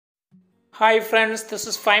Hi friends, this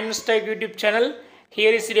is 5 Minutes Tech YouTube channel.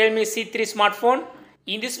 Here is Realme C3 smartphone.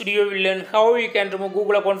 In this video, we will learn how you can remove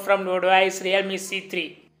Google account from your device Realme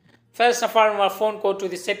C3. First of all, on our phone, go to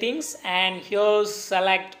the settings and here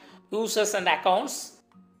select users and accounts.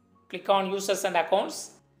 Click on users and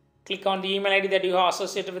accounts. Click on the email ID that you have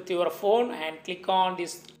associated with your phone and click on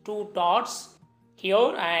these two dots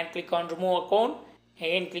here and click on remove account.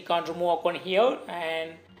 Again, click on remove account here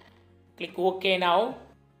and click OK now.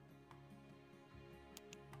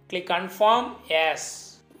 Click confirm.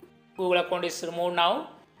 Yes, Google account is removed now.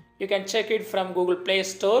 You can check it from Google Play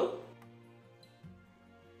Store.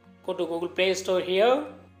 Go to Google Play Store here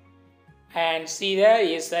and see there,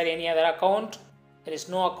 is there any other account? There is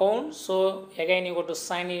no account. So again, you go to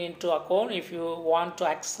sign in into account if you want to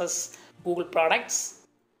access Google products.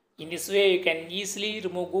 In this way, you can easily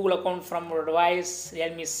remove Google account from your device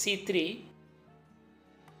Realme C3.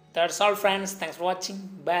 That's all friends. Thanks for watching.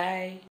 Bye.